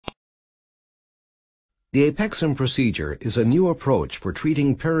The apexum procedure is a new approach for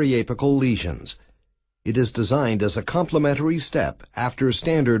treating periapical lesions. It is designed as a complementary step after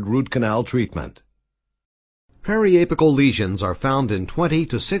standard root canal treatment. Periapical lesions are found in 20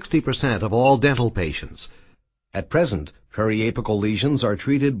 to 60% of all dental patients. At present, periapical lesions are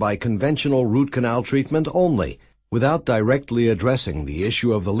treated by conventional root canal treatment only, without directly addressing the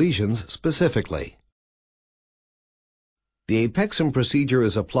issue of the lesions specifically. The apexum procedure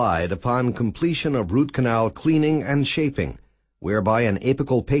is applied upon completion of root canal cleaning and shaping, whereby an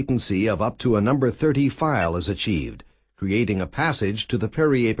apical patency of up to a number 30 file is achieved, creating a passage to the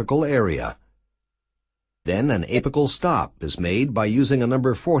periapical area. Then an apical stop is made by using a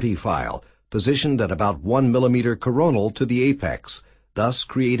number 40 file, positioned at about 1 millimeter coronal to the apex, thus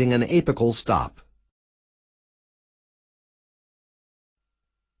creating an apical stop.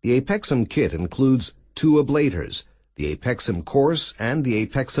 The apexum kit includes 2 ablators, the apexum coarse and the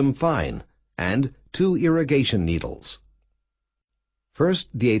apexum fine, and 2 irrigation needles. First,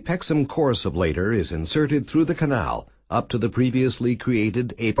 the apexum coarse ablator is inserted through the canal up to the previously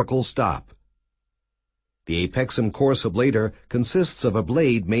created apical stop. The apexum coarse ablator consists of a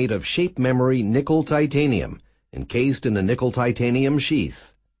blade made of shape memory nickel titanium, encased in a nickel titanium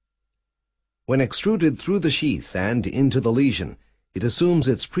sheath. When extruded through the sheath and into the lesion, it assumes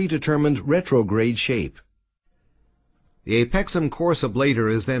its predetermined retrograde shape. The apexum coarse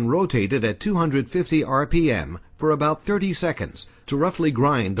ablator is then rotated at 250 RPM for about 30 seconds to roughly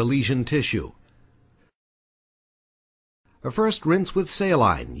grind the lesion tissue. A first rinse with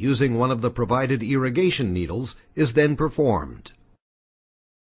saline using one of the provided irrigation needles is then performed.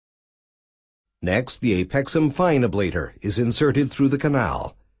 Next, the apexum fine ablator is inserted through the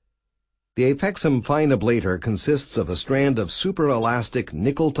canal. The apexum fine ablator consists of a strand of superelastic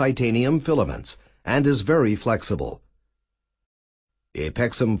nickel titanium filaments and is very flexible. The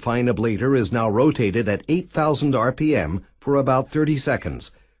apexum fine ablator is now rotated at 8,000 RPM for about 30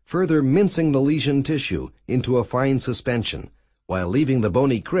 seconds, further mincing the lesion tissue into a fine suspension, while leaving the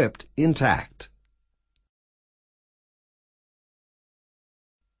bony crypt intact.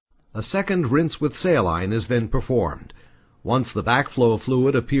 A second rinse with saline is then performed. Once the backflow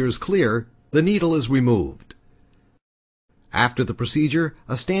fluid appears clear, the needle is removed. After the procedure,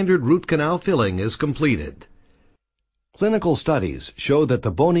 a standard root canal filling is completed. Clinical studies show that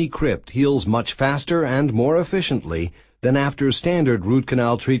the bony crypt heals much faster and more efficiently than after standard root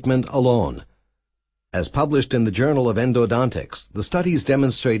canal treatment alone. As published in the Journal of Endodontics, the studies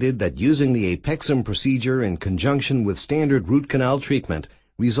demonstrated that using the apexum procedure in conjunction with standard root canal treatment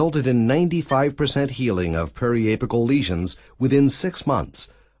resulted in 95% healing of periapical lesions within 6 months,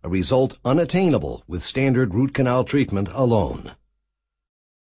 a result unattainable with standard root canal treatment alone.